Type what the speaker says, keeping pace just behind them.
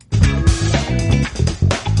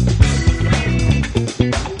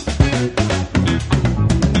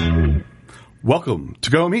Welcome to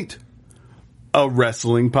Go Meet, a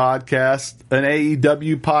wrestling podcast, an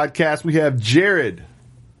AEW podcast. We have Jared,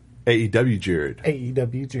 AEW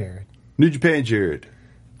Jared, New Japan Jared.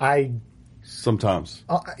 Sometimes,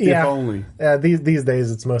 yeah. If only. These days,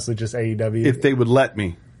 it's mostly just AEW. If they would let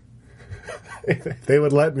me. If they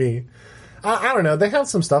would let me. I don't know. They have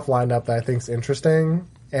some stuff lined up that I think is interesting,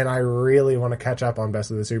 and I really want to catch up on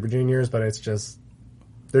Best of the Super Juniors, but it's just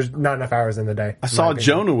there's not enough hours in the day. I saw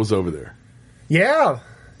Jonah was over there. Yeah,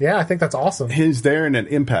 I think that's awesome. He's there in an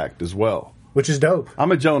Impact as well, which is dope. I'm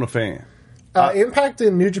a Jonah fan. Impact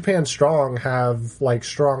and New Japan Strong have like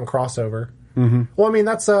strong crossover. Mm-hmm. Well, I mean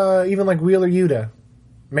that's even like Wheeler Yuta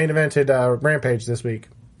main evented Rampage this week.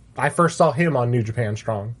 I first saw him on New Japan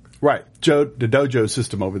Strong. Right, the dojo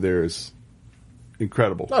system over there is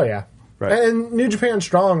incredible. Oh yeah, right. And New Japan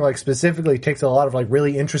Strong like specifically takes a lot of like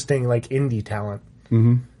really interesting like indie talent,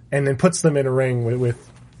 and then puts them in a ring with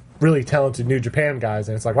really talented New Japan guys,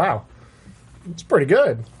 and it's like, wow, it's pretty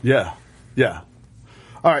good. Yeah.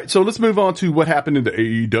 All right, so let's move on to what happened in the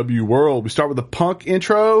AEW world. We start with a Punk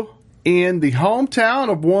intro in the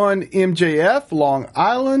hometown of one MJF, Long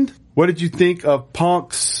Island. What did you think of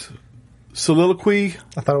Punk's soliloquy?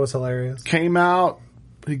 I thought it was hilarious. Came out,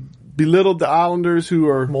 he belittled the Islanders who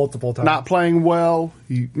are multiple times not playing well.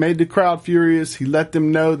 He made the crowd furious. He let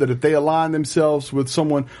them know that if they align themselves with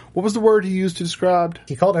someone, what was the word he used to describe?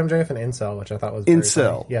 He called MJF an incel, which I thought was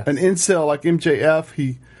incel. Yes. An incel like MJF.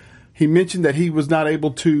 He mentioned that he was not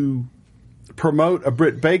able to promote a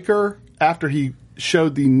Britt Baker after he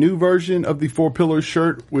showed the new version of the Four Pillars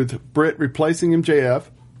shirt with Britt replacing MJF.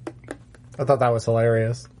 I thought that was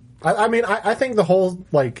hilarious. I mean, I think the whole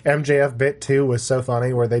like MJF bit too was so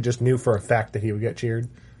funny, where they just knew for a fact that he would get cheered.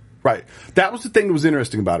 Right. That was the thing that was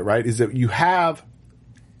interesting about it. Right, is that you have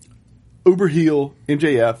uber heel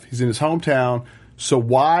MJF. He's in his hometown, so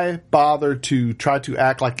why bother to try to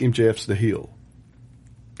act like MJF's the heel?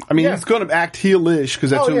 I mean, he's going to act heelish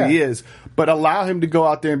because that's who he is, but allow him to go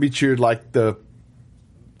out there and be cheered like the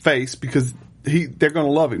face because they're going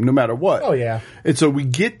to love him no matter what. Oh, yeah. And so we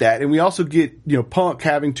get that. And we also get, Punk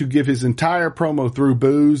having to give his entire promo through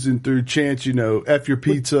boos and through chants, F your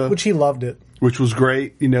pizza. Which he loved it. Which was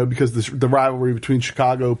great, because the rivalry between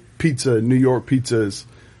Chicago pizza and New York pizza is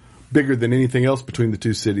bigger than anything else between the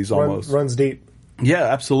two cities almost. Runs deep. Yeah,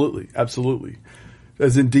 absolutely. Absolutely.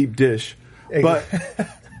 As in deep dish. But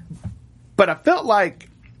I felt like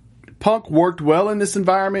Punk worked well in this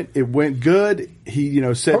environment. It went good. He,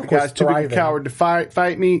 said Punk the guy's too big a coward to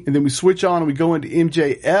fight me. And then we switch on and we go into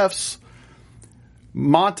MJF's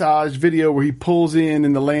montage video where he pulls in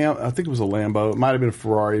the I think it was a Lambo. It might have been a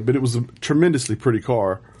Ferrari, but it was a tremendously pretty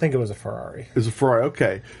car. I think it was a Ferrari. It was a Ferrari.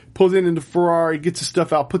 Okay. Pulls in the Ferrari, gets his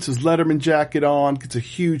stuff out, puts his Letterman jacket on, gets a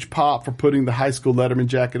huge pop for putting the high school Letterman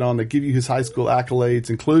jacket on. They give you his high school accolades,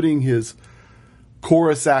 including his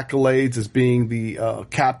chorus accolades as being the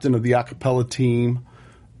captain of the a cappella team,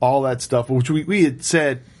 all that stuff, which we had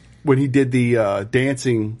said when he did the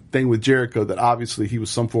dancing thing with Jericho that obviously he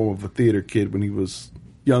was some form of a theater kid when he was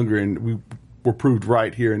younger, and we were proved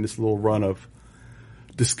right here in this little run of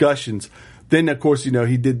discussions. Then, of course,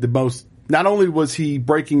 he did the most. Not only was he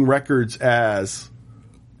breaking records as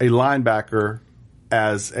a linebacker,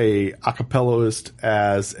 as a cappellist,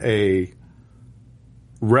 as a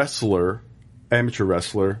wrestler, amateur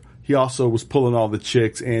wrestler, he also was pulling all the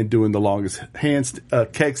chicks and doing the longest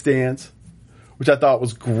keg stands, which I thought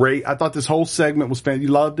was great. I thought this whole segment was fantastic.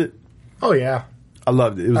 You loved it? Oh, yeah. I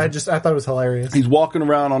loved it. I thought it was hilarious. He's walking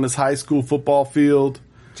around on his high school football field.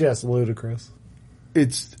 Just ludicrous.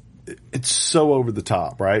 It's so over the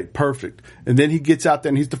top, right? Perfect. And then he gets out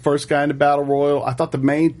there and he's the first guy in the Battle Royal. I thought the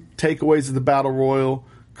main takeaways of the Battle Royal,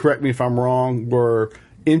 correct me if I'm wrong, were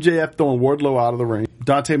MJF throwing Wardlow out of the ring,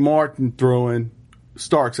 Dante Martin throwing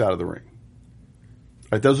Starks out of the ring.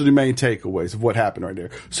 Right, those are the main takeaways of what happened right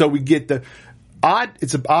there. So we get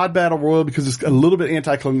it's an odd Battle Royal because it's a little bit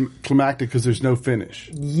anticlimactic because there's no finish.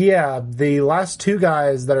 Yeah, the last two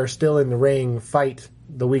guys that are still in the ring fight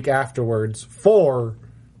the week afterwards for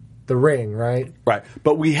the ring, right? Right.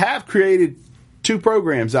 But we have created two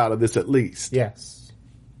programs out of this at least. Yes.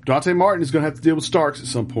 Dante Martin is going to have to deal with Starks at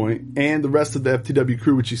some point, and the rest of the FTW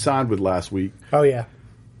crew, which he signed with last week. Oh, yeah.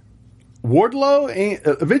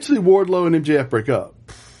 Eventually Wardlow and MJF break up.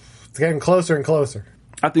 It's getting closer and closer.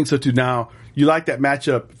 I think so too. Now, you like that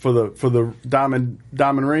matchup for the Diamond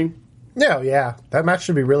Ring? Yeah. That match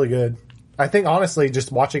should be really good. I think, honestly,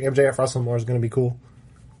 just watching MJF wrestle more is going to be cool.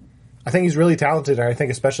 I think he's really talented, and I think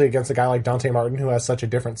especially against a guy like Dante Martin who has such a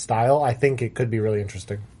different style, I think it could be really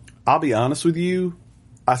interesting. I'll be honest with you.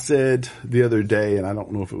 I said the other day, and I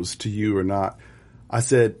don't know if it was to you or not, I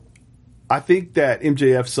said, I think that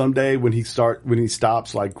MJF someday when he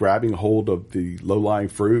stops like grabbing hold of the low-lying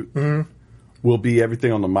fruit will be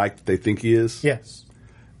everything on the mic that they think he is. Yes.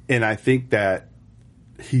 And I think that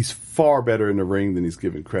he's far better in the ring than he's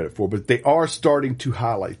given credit for. But they are starting to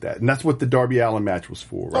highlight that. And that's what the Darby Allin match was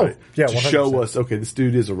for, right? Oh, yeah, to 100%. show us, okay, this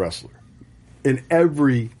dude is a wrestler in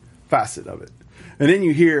every facet of it. And then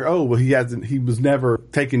you hear, oh, well, he was never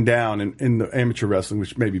taken down in the amateur wrestling,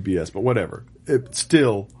 which may be BS, but whatever.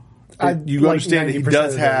 You understand that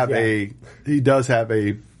he does have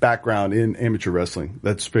a background in amateur wrestling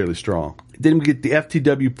that's fairly strong. Then we get the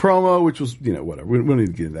FTW promo, which was, whatever. We don't need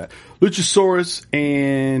to get into that. Luchasaurus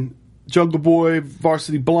and Jungle Boy,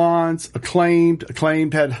 Varsity Blondes, Acclaimed.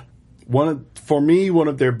 Acclaimed had one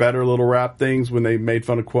of their better little rap things when they made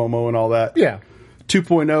fun of Cuomo and all that. Yeah.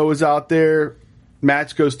 2.0 is out there.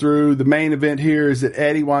 Match goes through. The main event here is that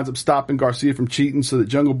Eddie winds up stopping Garcia from cheating so that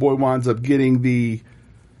Jungle Boy winds up getting the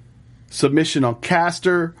submission on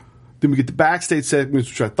Caster. Then we get the backstage segments,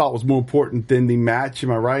 which I thought was more important than the match.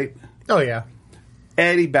 Am I right? Oh, yeah.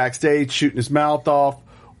 Eddie backstage shooting his mouth off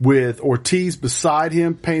with Ortiz beside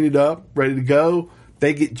him, painted up, ready to go.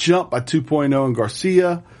 They get jumped by 2.0 and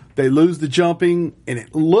Garcia. They lose the jumping, and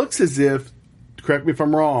it looks as if, correct me if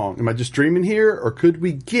I'm wrong, am I just dreaming here, or could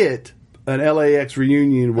we get an LAX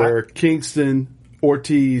reunion where Kingston,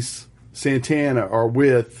 Ortiz, Santana are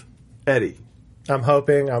with Eddie? I'm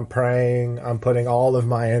hoping, I'm praying, I'm putting all of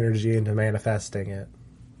my energy into manifesting it.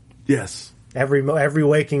 Yes. Every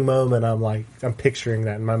waking moment, I'm picturing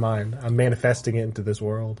that in my mind. I'm manifesting it into this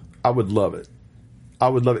world. I would love it.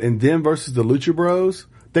 And them versus the Lucha Bros,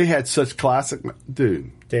 they had such classic...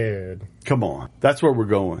 Dude. Come on. That's where we're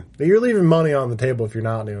going. You're leaving money on the table if you're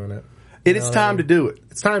not doing it. It's time to do it.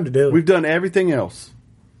 It's time to do it. We've done everything else.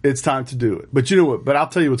 It's time to do it. But you know what? But I'll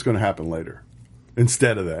tell you what's going to happen later.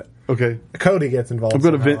 Instead of that, okay? Cody gets involved. I'm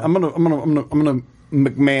gonna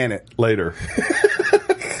McMahon it later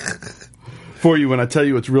for you when I tell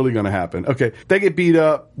you what's really going to happen. Okay, they get beat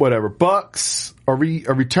up. Whatever. Bucks are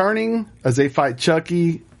returning as they fight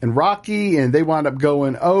Chucky and Rocky, and they wind up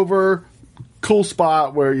going over. Cool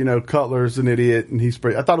spot where, Cutler's an idiot and he's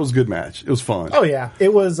I thought it was a good match. It was fun. Oh yeah.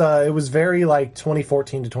 It was very like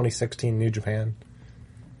 2014 to 2016 New Japan.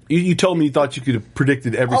 You told me you thought you could have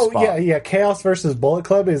predicted every spot. Oh yeah. Chaos versus Bullet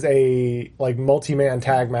Club is a multi-man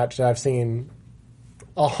tag match that I've seen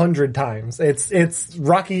 100 times. It's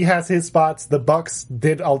Rocky has his spots. The Bucks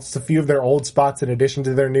did a few of their old spots in addition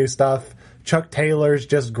to their new stuff. Chuck Taylor's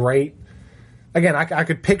just great. Again, I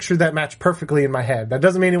could picture that match perfectly in my head. That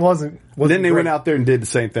doesn't mean it wasn't then they great. went out there and did the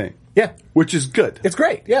same thing. Yeah. Which is good. It's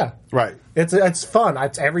great, yeah. Right. It's fun.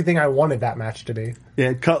 It's everything I wanted that match to be. Yeah,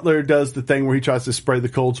 and Cutler does the thing where he tries to spray the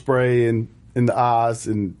cold spray in the eyes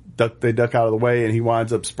and they duck out of the way and he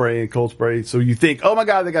winds up spraying cold spray. So you think, oh my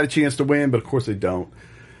God, they got a chance to win, but of course they don't.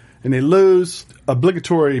 And they lose.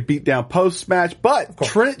 Obligatory beatdown post-match, but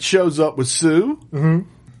Trent shows up with Sue. Mm-hmm.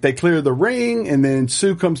 They clear the ring, and then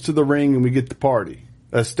Sue comes to the ring, and we get the party.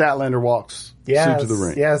 Statlander walks Sue to the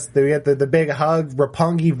ring. Yes, we get the big hug.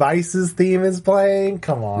 Roppongi Vice's theme is playing.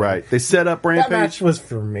 Come on. Right. They set up Rampage. That match was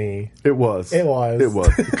for me. It was. A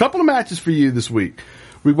couple of matches for you this week.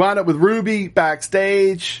 We wind up with Ruby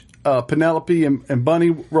backstage. Penelope and Bunny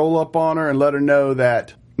roll up on her and let her know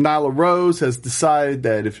that Nyla Rose has decided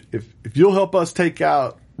that if you'll help us take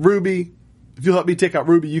out Ruby... If you'll help me take out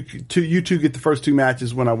Ruby, you two get the first two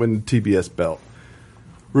matches when I win the TBS belt.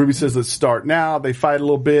 Ruby says, let's start now. They fight a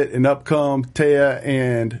little bit, and up come Taya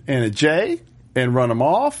and Anna Jay and run them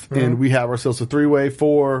off. Mm-hmm. And we have ourselves a 3-way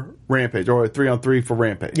for Rampage, or a 3-on-3 for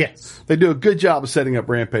Rampage. Yes. They do a good job of setting up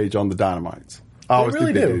Rampage on the Dynamites. I always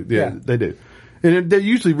think they do. Yeah, they do. And they're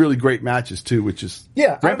usually really great matches, too, which is...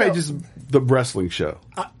 Yeah. Rampage is the wrestling show.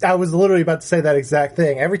 I was literally about to say that exact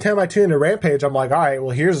thing. Every time I tune into Rampage, I'm like, all right,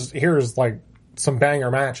 well, here's like some banger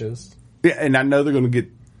matches. Yeah, and I know they're going to get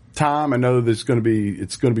time. I know that it's going to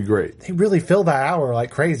be great. They really fill that hour like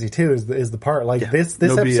crazy, too, is the part. Like, this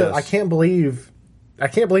no episode, BS. I can't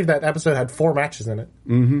believe that episode had 4 matches in it.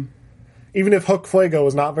 Mm-hmm. Even if Hook Fuego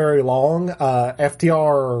was not very long,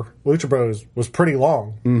 FTR Lucha Bros was pretty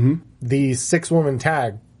long. Mm-hmm. The 6-woman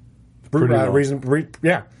tag.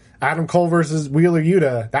 Adam Cole versus Wheeler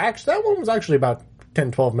Yuta. That one was actually about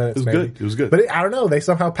 10, 12 minutes. It was good. But I don't know. They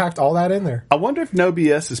somehow packed all that in there. I wonder if No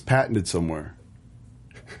BS is patented somewhere.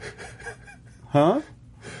 Huh?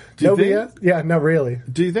 No BS? Yeah, no, really.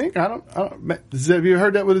 Do you think? I don't. Have you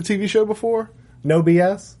heard that with a TV show before? No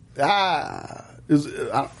BS? Have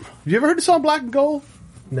you ever heard the song Black and Gold?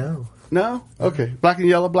 No. No? Okay. Black and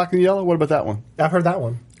Yellow. What about that one? I've heard that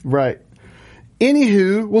one. Right.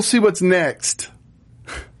 Anywho, we'll see what's next.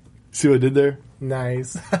 See what I did there?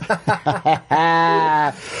 Nice.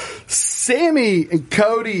 Sammy and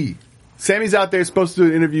Cody. Sammy's out there supposed to do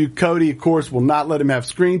an interview. Cody, of course, will not let him have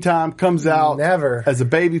screen time. Comes out Never. as a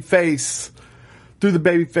baby face through the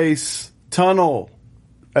baby face tunnel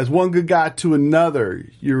as one good guy to another.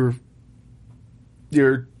 Your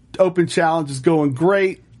open challenge is going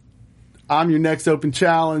great. I'm your next open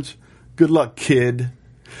challenge. Good luck, kid.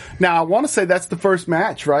 Now, I want to say that's the first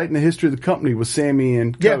match, right, in the history of the company with Sammy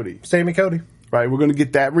and Cody. Yeah, Sammy Cody. Right, we're going to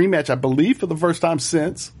get that rematch, I believe, for the first time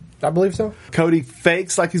since. I believe so. Cody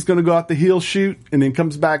fakes like he's going to go out the heel chute and then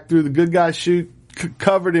comes back through the good guy chute,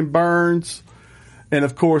 covered in burns. And,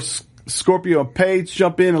 of course, Scorpio and Paige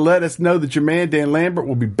jump in and let us know that your man, Dan Lambert,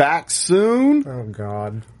 will be back soon. Oh,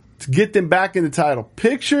 God. To get them back in the title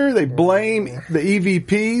picture, they blame the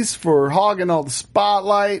EVPs for hogging all the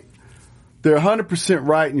spotlight. They're 100%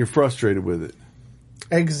 right, and you're frustrated with it.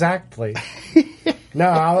 Exactly. No,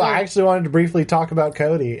 I actually wanted to briefly talk about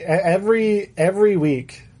Cody. Every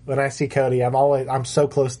week when I see Cody, I'm so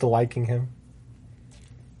close to liking him.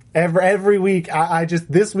 Every week,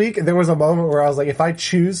 this week there was a moment where I was like, if I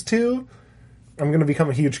choose to, I'm going to become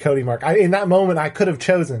a huge Cody mark. In that moment, I could have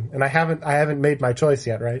chosen, and I haven't made my choice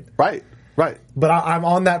yet, right? Right. But I'm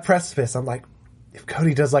on that precipice. I'm like, if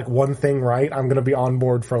Cody does like one thing right, I'm going to be on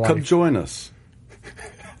board for life. Come join us.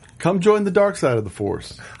 Come join the dark side of the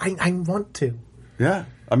Force. I want to. Yeah.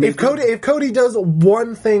 I mean, if Cody does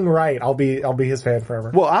one thing right, I'll be his fan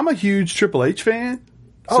forever. Well, I'm a huge Triple H fan.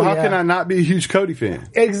 So how can I not be a huge Cody fan?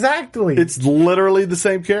 Exactly. It's literally the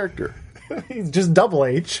same character. He's just Double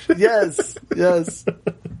H. Yes.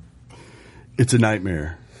 It's a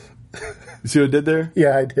nightmare. You see what I did there?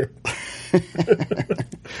 Yeah, I did.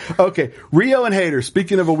 Okay, Rio and Hayter.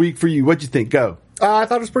 Speaking of a week for you, what'd you think? Go. I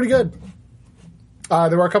thought it was pretty good.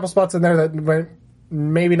 There were a couple spots in there that went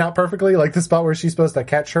maybe not perfectly, like the spot where she's supposed to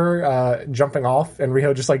catch her jumping off, and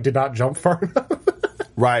Rio just like did not jump far enough.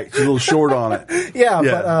 Right, she's a little short on it. Yeah,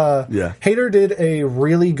 but yeah. Hayter did a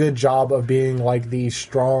really good job of being like the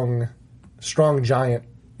strong giant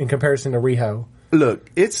in comparison to Riho. Look,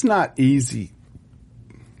 it's not easy.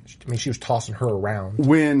 I mean, she was tossing her around.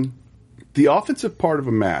 When the offensive part of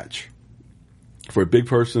a match for a big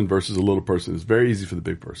person versus a little person is very easy for the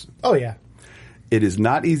big person. Oh, yeah. It is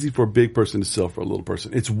not easy for a big person to sell for a little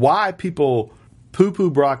person. It's why people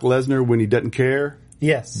poo-poo Brock Lesnar when he doesn't care.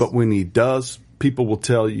 Yes. But when he does, people will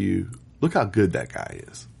tell you, look how good that guy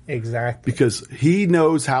is. Exactly. Because he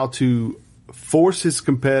knows how to force his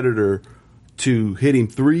competitor to hit him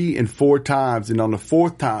 3 and 4 times, and on the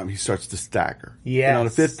 4th time, he starts to stagger. Yes. And on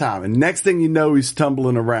the 5th time, and next thing you know, he's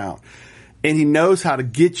tumbling around. And he knows how to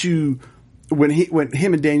get you when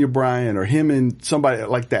him and Daniel Bryan or him and somebody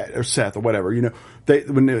like that or Seth or whatever, you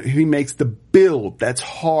know, he makes the build, that's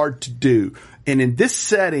hard to do. And in this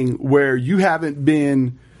setting where you haven't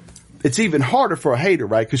been, it's even harder for a Hayter,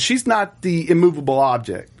 right? Because she's not the immovable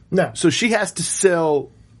object. No. So she has to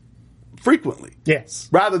sell frequently. Yes.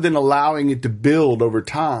 Rather than allowing it to build over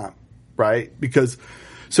time, right?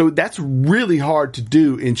 So that's really hard to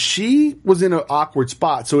do. And she was in an awkward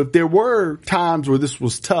spot. So if there were times where this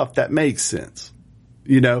was tough, that makes sense.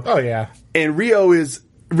 You know? Oh, yeah. And Rio's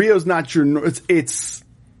not your, it's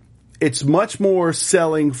much more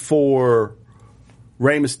selling for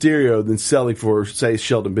Rey Mysterio than selling for, say,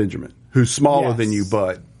 Shelton Benjamin, who's smaller than you,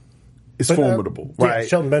 but is formidable, right? Yeah,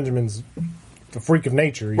 Shelton Benjamin's a freak of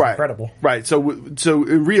nature. He's incredible. Right. So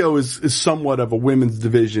Rio is somewhat of a women's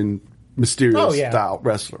division Mysterio style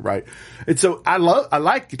wrestler, right? And so I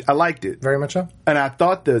liked it very much so. And I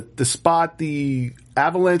thought that the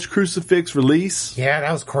Avalanche Crucifix release,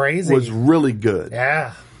 that was crazy, was really good.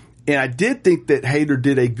 Yeah, and I did think that Hayter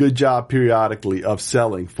did a good job periodically of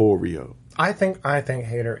selling for Rio. I think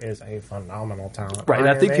Hayter is a phenomenal talent. Right, and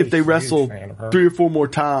I think if they wrestle 3 or 4 more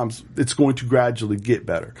times, it's going to gradually get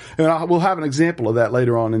better. And we'll have an example of that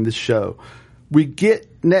later on in this show. We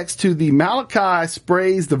get next to the Malachi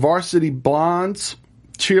sprays the Varsity Blondes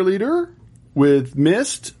cheerleader with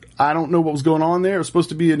mist. I don't know what was going on there. It was supposed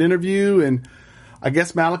to be an interview, and I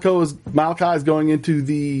guess Malachi is going into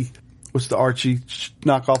the, what's the Archie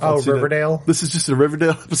knockoff? Oh, Riverdale? This is just a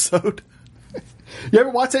Riverdale episode. You ever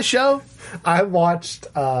watch that show? I watched,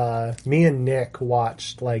 me and Nick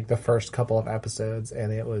watched like the first couple of episodes,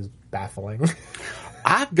 and it was baffling.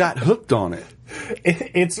 I got hooked on it.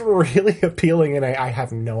 It's really appealing, and I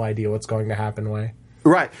have no idea what's going to happen.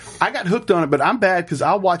 Right. I got hooked on it, but I'm bad because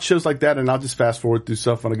I'll watch shows like that and I'll just fast forward through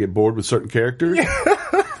stuff when I get bored with certain characters.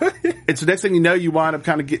 And so next thing you know, you wind up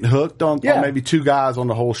kind of getting hooked on maybe 2 guys on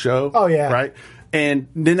the whole show. Oh, yeah. Right? And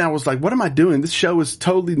then I was like, what am I doing? This show is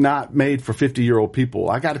totally not made for 50-year-old people.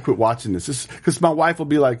 I got to quit watching this. Because my wife will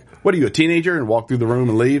be like, what are you, a teenager? And walk through the room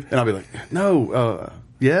and leave. And I'll be like, no,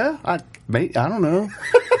 yeah, I don't know.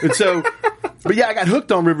 And so, but yeah, I got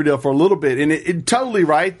hooked on Riverdale for a little bit. And it totally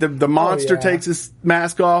right. The monster takes his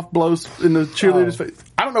mask off, blows in the cheerleader's face.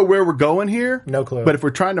 I don't know where we're going here. No clue. But if we're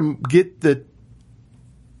trying to get the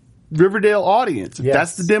Riverdale audience, if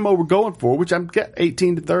that's the demo we're going for, which I'm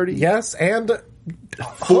 18 to 30. Yes, and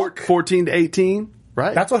 14 to 18,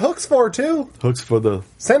 right? That's what Hook's for, too. Hook's for the...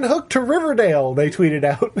 Send Hook to Riverdale, they tweeted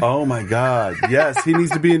out. Oh, my God. Yes, he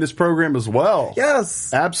needs to be in this program as well.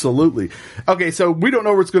 Yes. Absolutely. Okay, so we don't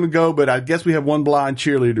know where it's going to go, but I guess we have one blind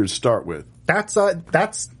cheerleader to start with. That's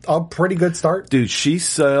a pretty good start. Dude, she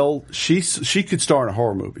could star in a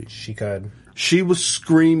horror movie. She could. She was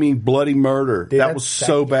screaming bloody murder. Dude, that was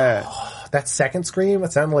so bad. That second scream,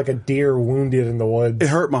 it sounded like a deer wounded in the woods. It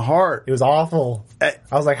hurt my heart. It was awful. I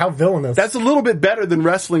was like, how villainous. That's a little bit better than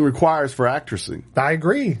wrestling requires for actressing. I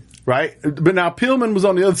agree. Right? But now Pillman was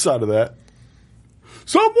on the other side of that.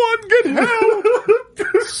 Someone get help!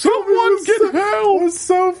 Someone get help! It was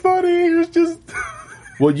so funny. It was just...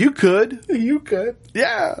 Well, you could. You could.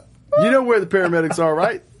 Yeah. You know where the paramedics are,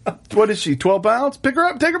 right? What is she, 12 pounds? Pick her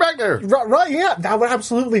up, take her back there. Right, yeah. That would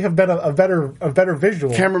absolutely have been a better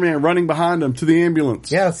visual. Cameraman running behind them to the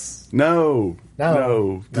ambulance. Yes. No.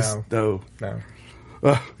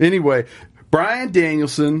 Anyway, Bryan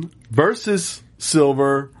Danielson versus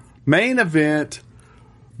Silver, main event,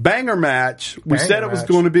 banger match. We said it was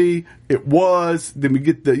going to be. It was. Then we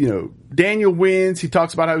get Daniel wins. He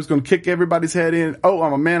talks about how he was going to kick everybody's head in. Oh,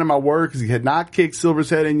 I'm a man of my word, because he had not kicked Silver's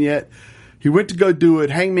head in yet. He went to go do it.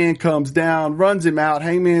 Hangman comes down, runs him out.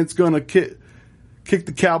 Hangman's going to kick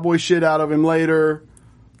the cowboy shit out of him later.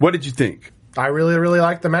 What did you think? I really, really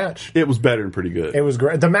liked the match. It was better than pretty good. It was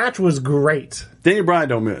great. The match was great. Daniel Bryan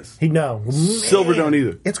don't miss. Silver don't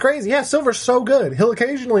either. It's crazy. Yeah, Silver's so good. He'll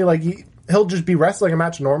occasionally, he'll just be wrestling a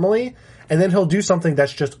match normally, and then he'll do something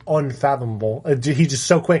that's just unfathomable. He's just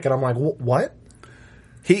so quick, and I'm like, what?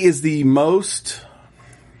 He is the most...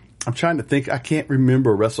 I'm trying to think. I can't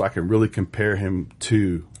remember a wrestler I can really compare him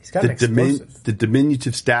to. He's got the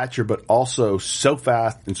diminutive stature, but also so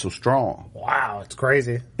fast and so strong. Wow, it's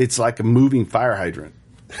crazy. It's like a moving fire hydrant.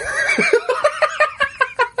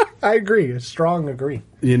 I agree. A strong agree.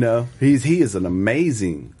 He is an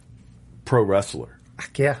amazing pro wrestler.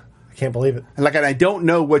 Yeah, I can't believe it. And I don't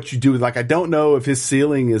know what you do. I don't know if his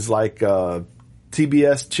ceiling is like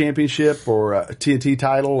TBS championship or a TNT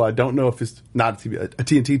title. I don't know if it's not a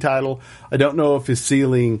TNT title. I don't know if his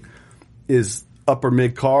ceiling is upper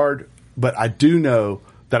mid card, but I do know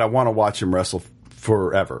that I want to watch him wrestle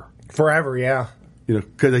forever. Forever, yeah.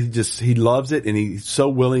 Because he loves it, and he's so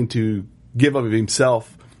willing to give of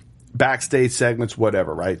himself, backstage segments,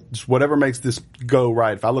 whatever, right? Just whatever makes this go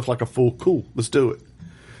right. If I look like a fool, cool, let's do it.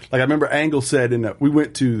 I remember Angle said we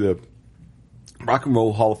went to the Rock and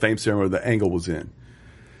Roll Hall of Fame ceremony that Angle was in.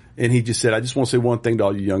 And he just said, I just want to say one thing to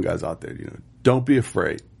all you young guys out there. Don't be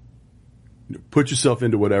afraid. Put yourself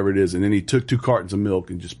into whatever it is. And then he took 2 cartons of milk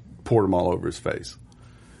and just poured them all over his face.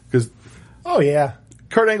 Because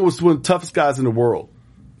Kurt Angle was one of the toughest guys in the world.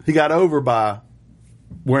 He got over by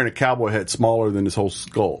wearing a cowboy hat smaller than his whole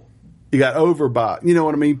skull. He got over by,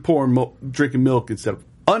 drinking milk instead of...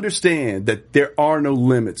 Understand that there are no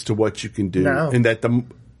limits to what you can do. No. And that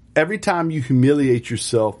every time you humiliate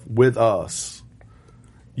yourself with us,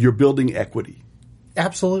 you're building equity.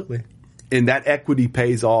 Absolutely. And that equity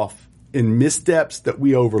pays off in missteps that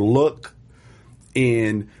we overlook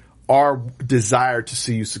and our desire to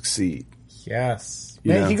see you succeed. Yes.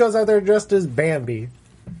 Man, he goes out there dressed as Bambi.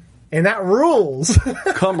 And that rules.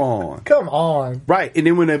 Come on. Come on. Right. And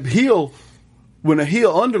then when a heel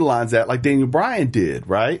underlines that, like Daniel Bryan did,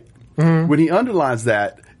 right? Mm-hmm. When he underlines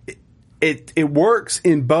that, it works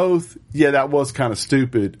in both, that was kind of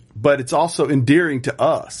stupid, but it's also endearing to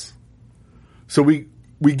us. So we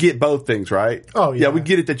get both things, right? Oh, yeah. Yeah, we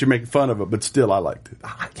get it that you're making fun of it, but still I liked it.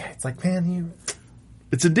 It's like, man,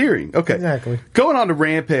 It's endearing. Okay. Exactly. Going on to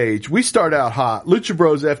Rampage, we start out hot. Lucha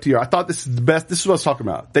Bros FTR. I thought this is the best. This is what I was talking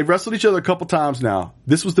about. They've wrestled each other a couple times now.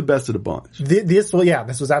 This was the best of the bunch. This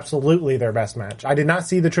was absolutely their best match. I did not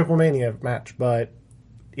see the Triple Mania match, but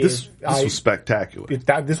this was spectacular.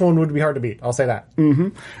 This one would be hard to beat. I'll say that. Mm-hmm.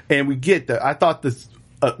 And we get that. I thought this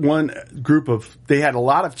one group they had a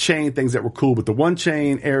lot of chain things that were cool, but the one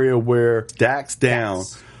chain area where Dax down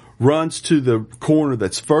runs to the corner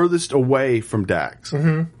that's furthest away from Dax.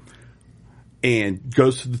 Mm-hmm. and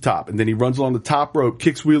goes to the top. And then he runs along the top rope,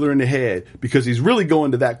 kicks Wheeler in the head because he's really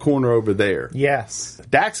going to that corner over there. Yes.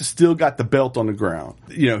 Dax has still got the belt on the ground.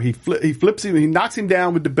 You know, he flips him, he knocks him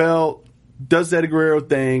down with the belt, does that Guerrero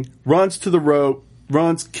thing, runs to the rope,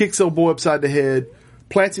 kicks old boy upside the head,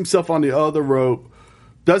 plants himself on the other rope,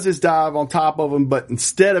 does his dive on top of him, but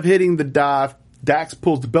instead of hitting the dive, Dax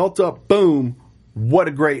pulls the belt up, boom. What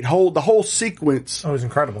a great the whole sequence. Oh, it was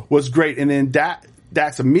incredible. Was great. And then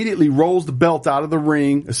Dax immediately rolls the belt out of the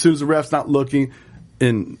ring as soon as the ref's not looking.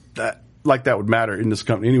 And that would matter in this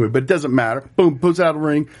company anyway, but it doesn't matter. Boom, puts it out of the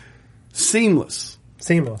ring. Seamless.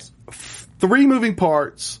 3 moving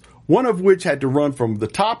parts, one of which had to run from the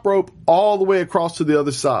top rope all the way across to the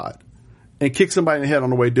other side and kick somebody in the head on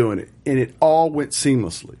the way doing it. And it all went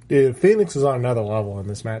seamlessly. Dude, Phoenix was on another level in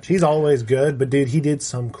this match. He's always good, but dude, he did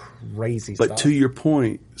some crazy stuff. But to your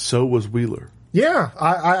point, so was Wheeler. Yeah,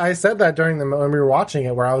 I said that when we were watching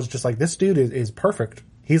it, where I was just like, this dude is perfect.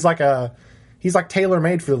 He's like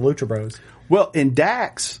tailor-made for the Lucha Bros. Well, and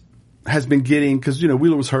Dax has been getting, because,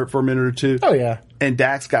 Wheeler was hurt for a minute or two. Oh, yeah. And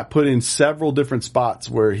Dax got put in several different spots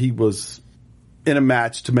where he was in a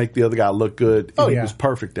match to make the other guy look good. And he was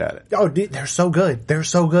perfect at it. Oh, dude, they're so good. They're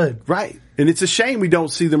so good. Right. And it's a shame we don't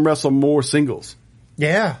see them wrestle more singles.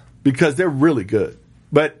 Yeah. Because they're really good.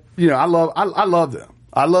 But, I love them.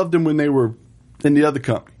 I loved them when they were in the other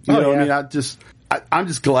company. You know what I mean? I'm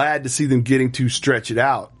just glad to see them getting to stretch it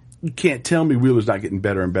out. You can't tell me Wheeler's not getting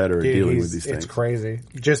better and better at dealing with these things. It's crazy.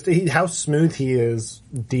 Just how smooth he is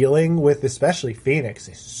dealing with, especially Phoenix,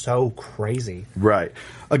 is so crazy. Right.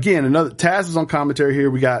 Again, Taz is on commentary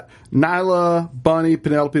here. We got Nyla, Bunny,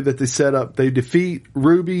 Penelope that they set up. They defeat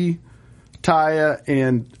Ruby, Taya,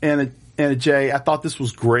 and Anna Jay. I thought this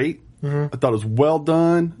was great. Mm-hmm. I thought it was well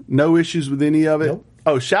done. No issues with any of it. Nope.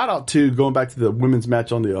 Oh, shout out to, going back to the women's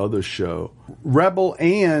match on the other show, Rebel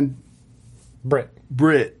and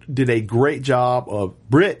Britt did a great job of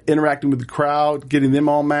Britt interacting with the crowd, getting them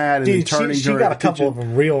all mad, and then turning she got a couple of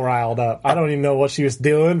them real riled up. I don't even know what she was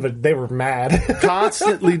doing, but they were mad.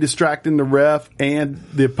 Constantly distracting the ref and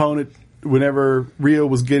the opponent whenever Rio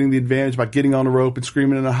was getting the advantage by getting on the rope and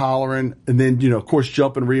screaming and hollering, and then, of course,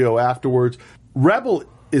 jumping Rio afterwards. Rebel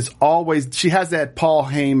she has that Paul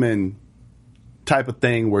Heyman type of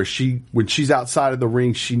thing where when she's outside of the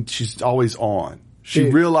ring, she's always on. She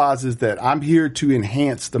realizes that I'm here to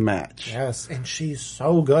enhance the match. Yes, and she's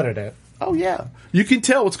so good at it. Oh, yeah. You can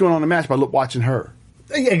tell what's going on in the match by watching her.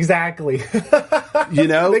 Exactly.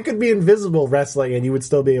 They could be invisible wrestling and you would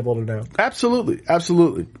still be able to know. Absolutely.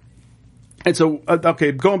 Absolutely. And so,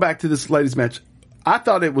 going back to this ladies match, I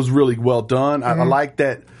thought it was really well done. Mm-hmm. I like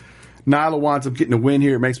that Nyla winds up getting a win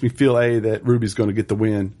here. It makes me feel, that Ruby's going to get the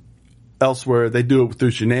win. Elsewhere, they do it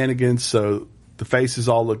through shenanigans, so the faces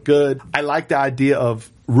all look good. I like the idea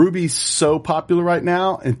of Ruby's so popular right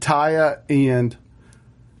now, and Taya and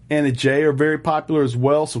Anna Jay are very popular as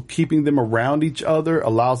well, so keeping them around each other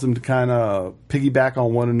allows them to kind of piggyback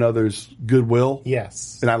on one another's goodwill.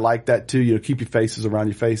 Yes. And I like that too, keep your faces around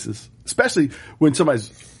your faces. Especially when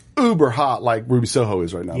somebody's uber hot like Ruby Soho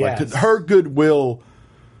is right now. Yes. Like, her goodwill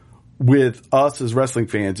with us as wrestling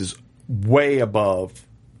fans is way above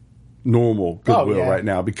normal goodwill right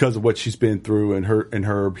now because of what she's been through and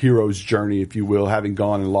her hero's journey, if you will, having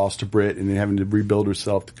gone and lost to Britt and then having to rebuild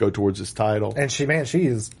herself to go towards this title. And she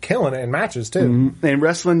is killing it in matches too. Mm-hmm. And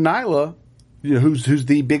wrestling Nyla, who's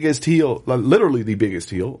the biggest heel, literally the biggest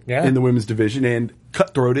heel in the women's division, and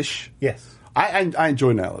cutthroatish. Yes. I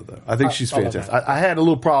enjoy Nyla though. I think she's fantastic. I had a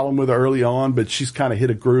little problem with her early on, but she's kind of hit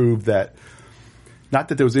a groove that, not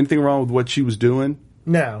that there was anything wrong with what she was doing.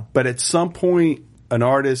 No. But at some point, an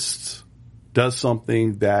artist does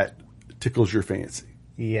something that tickles your fancy.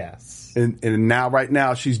 Yes. And right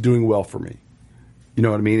now she's doing well for me. You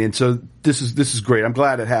know what I mean? And so this is great. I'm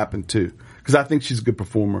glad it happened too, because I think she's a good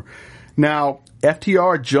performer. Now,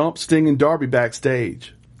 FTR jumped Sting and Darby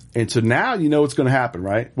backstage. And so now you know what's going to happen,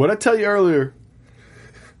 right? What I tell you earlier.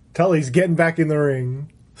 Tully's getting back in the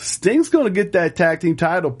ring. Sting's going to get that tag team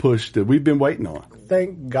title push that we've been waiting on.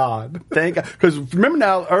 Thank God. Thank God. Because remember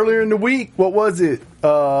now, earlier in the week, what was it?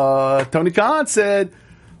 Tony Khan said,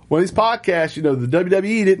 one of these podcasts, the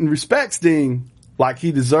WWE didn't respect Sting like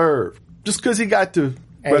he deserved. Just because he got to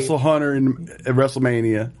wrestle Hunter in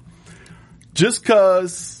WrestleMania. Just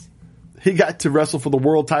because he got to wrestle for the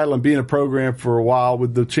world title and be in a program for a while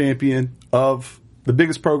with the champion of the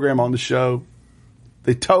biggest program on the show.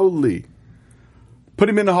 They totally put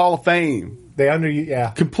him in the Hall of Fame.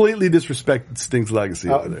 Completely disrespected Sting's legacy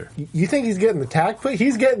over there. You think he's getting the tag push?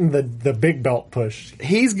 He's getting the big belt push.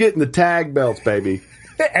 He's getting the tag belts, baby.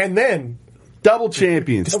 And then double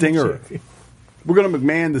champion, Stinger. Champion. We're going to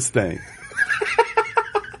McMahon this thing.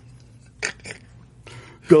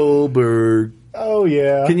 Goldberg. Oh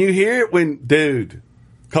yeah. Can you hear it when, dude?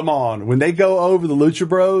 Come on, when they go over the Lucha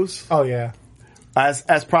Bros, Oh yeah. as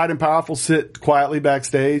Pride and Powerful sit quietly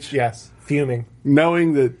backstage, Yes. Fuming.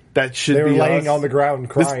 knowing that should They were be laying us. on the ground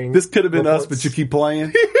crying. This could have been us, Reports. but you keep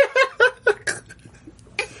playing.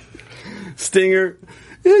 Stinger,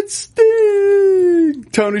 it's Sting.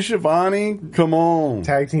 Tony Schiavone, come on.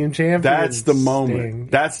 Tag team champion. That's the moment. Sting.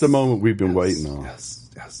 That's the moment we've been waiting on. Yes.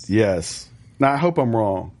 Yes. Yes. Now, I hope I'm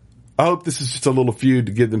wrong. I hope this is just a little feud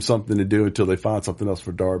to give them something to do until they find something else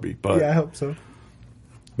for Darby. But Yeah, I hope so.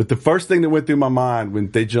 But the first thing that went through my mind when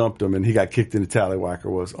they jumped him and he got kicked in the tallywhacker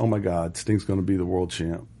was, oh my God, Sting's going to be the world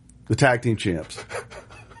champ. The tag team champs.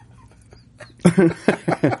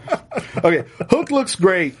 Okay, Hook looks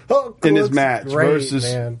great Hook in his looks match great, versus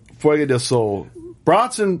man. Fuego del Sol.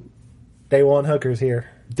 Bronson, Day one Hooker's here.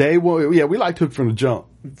 we liked Hook from the jump.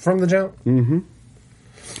 From the jump.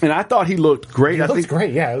 And I thought he looked great. He looks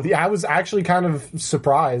great, yeah. I was actually kind of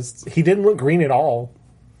surprised. He didn't look green at all.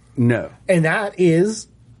 No. And that is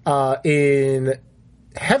in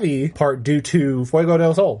heavy part due to Fuego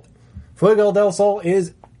del Sol. Fuego del Sol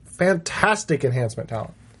is fantastic enhancement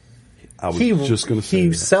talent. I was just going to say he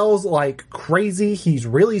that. sells like crazy. He's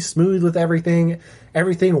really smooth with everything.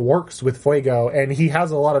 Everything works with Fuego, and he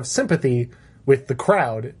has a lot of sympathy with the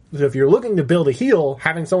crowd. So if you're looking to build a heel,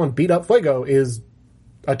 having someone beat up Fuego is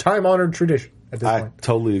a time-honored tradition at this I point.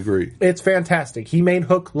 totally agree. It's fantastic. He made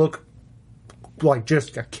Hook look like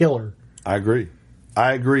just a killer. I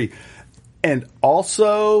agree. And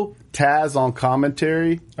also, Taz on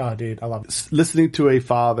commentary, Oh, dude, I love it. listening to a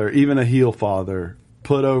father, even a heel father,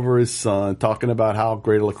 put over his son, talking about how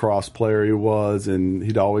great a lacrosse player he was, and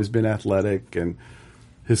he'd always been athletic, and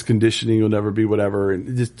his conditioning will never be whatever.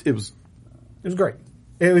 And it was It was great.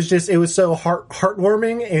 It was so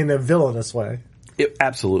heartwarming in a villainous way.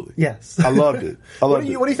 absolutely. Yes. I loved it. What do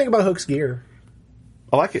you think about Hook's gear?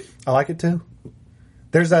 I like it. I like it too.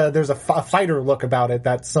 There's a fighter look about it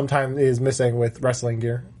that sometimes is missing with wrestling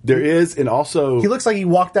gear. There is, and also He looks like he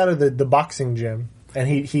walked out of the boxing gym and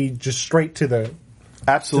he just straight to the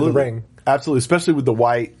absolutely ring. Absolutely, especially with the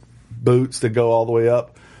white boots that go all the way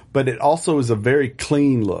up. But it also is a very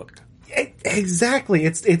clean look. Exactly.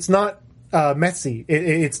 It's not messy.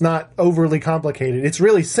 It's not overly complicated. It's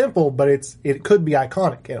really simple, but it could be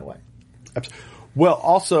iconic in a way. Well,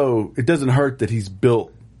 also, it doesn't hurt that he's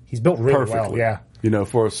built He's built really perfectly. well. Yeah. You know,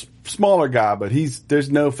 for a smaller guy, but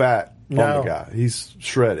there's no fat on No. the guy. He's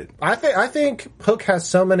shredded. I think Hook has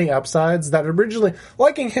so many upsides that originally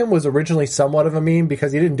liking him was originally somewhat of a meme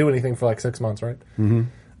because he didn't do anything for like 6 months, right? Mm-hmm.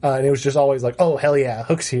 And it was just always like, oh hell yeah,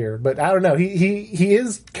 Hook's here. But I don't know, he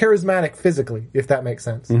is charismatic physically, if that makes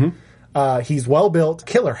sense. Mm-hmm. He's well built,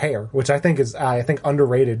 killer hair, which I think is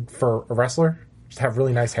underrated for a wrestler. Just have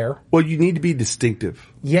really nice hair. Well, you need to be distinctive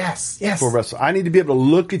Yes, for a wrestler. I need to be able to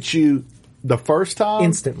look at you the first time,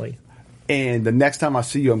 instantly. and the next time I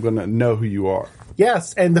see you, I'm going to know who you are.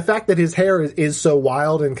 Yes, and the fact that his hair is so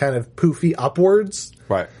wild and kind of poofy upwards.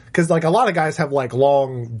 Right. Because like a lot of guys have like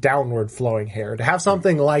long downward flowing hair. To have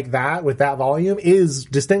something like that with that volume is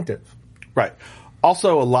distinctive. Right.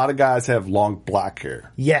 Also, a lot of guys have long black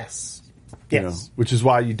hair. Yes. You Yes. know, which is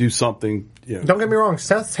why you do something. You know. Don't get me wrong,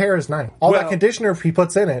 Seth's hair is nice. All Well, that conditioner he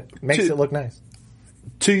puts in it makes it look nice.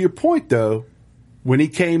 To your point, though, when he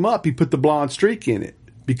came up, he put the blonde streak in it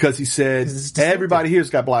because he said It's distinctive. everybody here's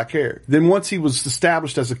got black hair. Then once he was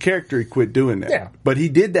established as a character, he quit doing that. Yeah. But he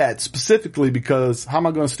did that specifically because how am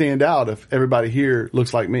I going to stand out if everybody here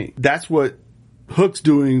looks like me? That's what Hook's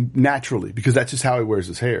doing naturally because that's just how he wears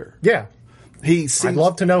his hair. Yeah. He I'd seems,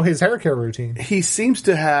 love to know his hair care routine. he seems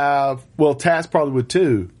to have, well, Taz probably would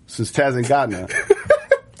too, since Taz ain't got none.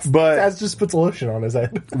 But Taz just puts lotion on his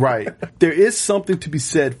head. right, there is something to be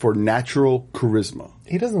said for natural charisma.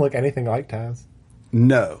 He doesn't look anything like Taz.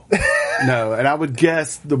 No, no, and I would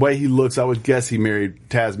guess the way he looks, I would guess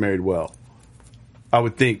Taz married well. I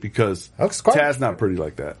would think because Looks quite- Taz not pretty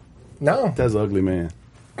like that. No. Taz ugly man,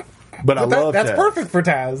 but I love That's Taz. perfect for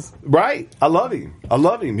Taz. Right? I love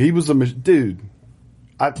him. He was a dude.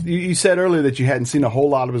 You said earlier that you hadn't seen a whole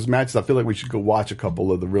lot of his matches. I feel like we should go watch a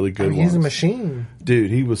couple of the really good ones. He's a machine.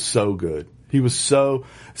 Dude, he was so good. He was so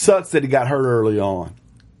sucks that he got hurt early on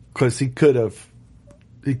because he could have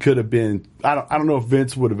been. I don't know if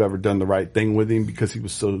Vince would have ever done the right thing with him because he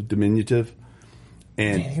was so diminutive,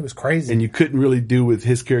 and Man, he was crazy. and you couldn't really do with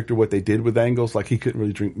his character what they did with Angles. Like he couldn't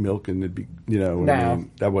really drink milk, and it'd be what I No.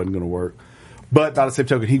 mean? That wasn't going to work. But by the same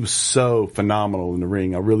token, he was so phenomenal in the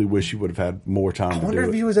ring. I really wish he would have had more time I to wonder do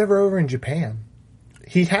if it. he was ever over in Japan.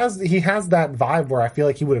 He has that vibe where I feel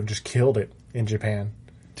like he would have just killed it in Japan.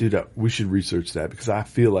 Dude, we should research that because I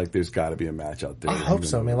feel like there's got to be a match out there. I hope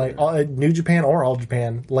so, man. Like New Japan or All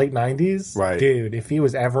Japan, late 90s. Right. Dude, if he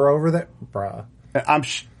was ever over there, bruh.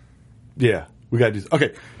 Yeah, we got to do this.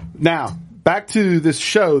 Okay, now, back to this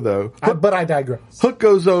show, though. But I digress. Hook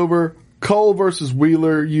goes over, Cole versus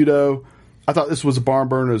Wheeler Yuta. I thought this was a barn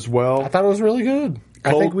burner as well. I thought it was really good.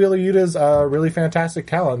 I think Wheeler Yuta's a really fantastic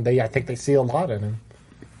talent. I think they see a lot in him.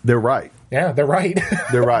 They're right. Yeah, they're right.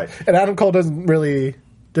 They're right. And Adam Cole doesn't really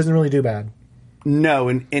do bad. No,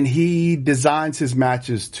 and he designs his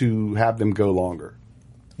matches to have them go longer.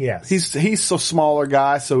 Yes. He's a smaller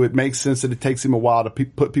guy, so it makes sense that it takes him a while to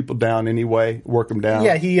put people down anyway, work them down.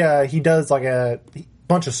 Yeah, he does like a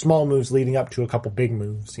bunch of small moves leading up to a couple big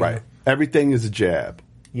moves. Right. know? Everything is a jab.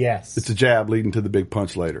 Yes. It's a jab leading to the big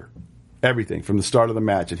punch later. Everything from the start of the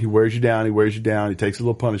match. And he wears you down, he takes a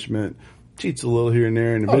little punishment, cheats a little here and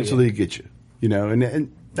there, and eventually he gets you. You know,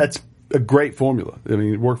 and that's a great formula. I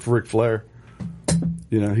mean, it worked for Ric Flair.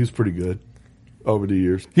 You know, he was pretty good over the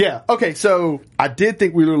years. Yeah, okay, so I did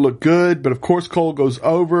think Wheeler looked good, but of course Cole goes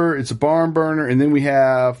over. It's a barn burner, and then we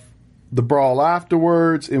have the brawl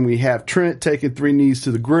afterwards, and we have Trent taking 3 knees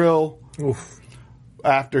to the grill. Oof.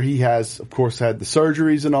 After he has, of course, had the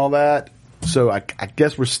surgeries and all that. So I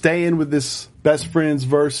guess we're staying with this best friends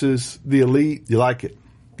versus the Elite. You like it?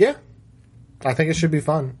 Yeah. I think it should be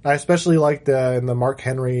fun. I especially liked in the Mark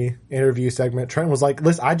Henry interview segment, Trent was like,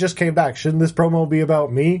 listen, I just came back. Shouldn't this promo be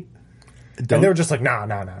about me? And they were just like, no,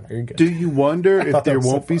 you're good. Do you wonder if there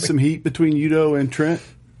won't be some heat between Yuto and Trent?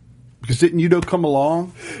 Because didn't Yuto come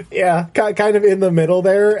along? Yeah, kind of in the middle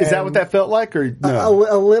there. Is that what that felt like, or no?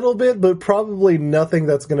 A little bit, but probably nothing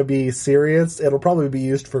that's going to be serious. It'll probably be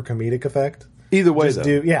used for comedic effect. Either way,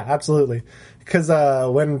 though. Yeah, absolutely. Because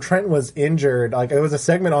when Trent was injured, like there was a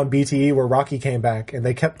segment on BTE where Rocky came back, and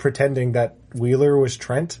they kept pretending that Wheeler was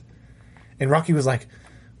Trent, and Rocky was like,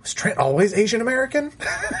 "Was Trent always Asian American?"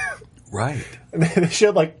 Right. And they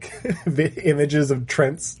showed like images of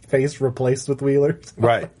Trent's face replaced with Wheeler's.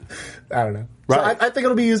 Right. I don't know. Right. So I think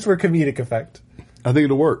it'll be used for comedic effect. I think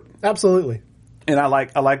it'll work. Absolutely. And I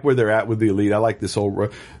like where they're at with the Elite. I like this whole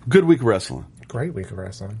good week of wrestling. Great week of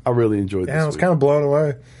wrestling. I really enjoyed this. Yeah, I was kind of blown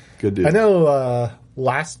away. Good deal. I know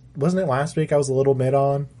wasn't it last week I was a little mid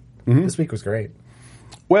on? Mm-hmm. This week was great.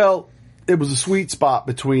 Well, it was a sweet spot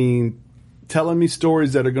between telling me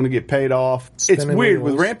stories that are going to get paid off. It's weird.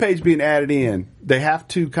 With Rampage being added in, they have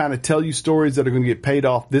to kind of tell you stories that are going to get paid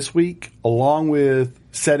off this week, along with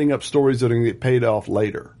setting up stories that are going to get paid off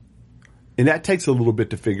later. And that takes a little bit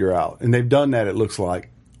to figure out. And they've done that, it looks like,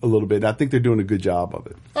 a little bit. I think they're doing a good job of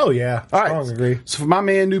it. Oh, yeah. All right. I agree. So for my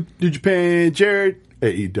man, New Japan, Jared,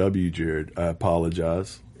 AEW Jared, I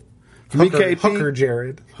apologize. For me, KP, Hooker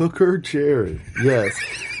Jared, yes.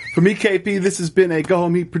 For me, KP, this has been a Go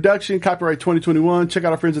Home Heat production, copyright 2021. Check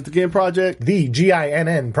out our friends at the Ginn Project. The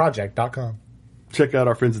GINNproject.com. Check out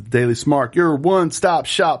our friends at the Daily Smart, your one-stop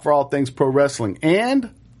shop for all things pro wrestling.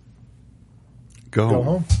 And go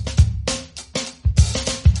home.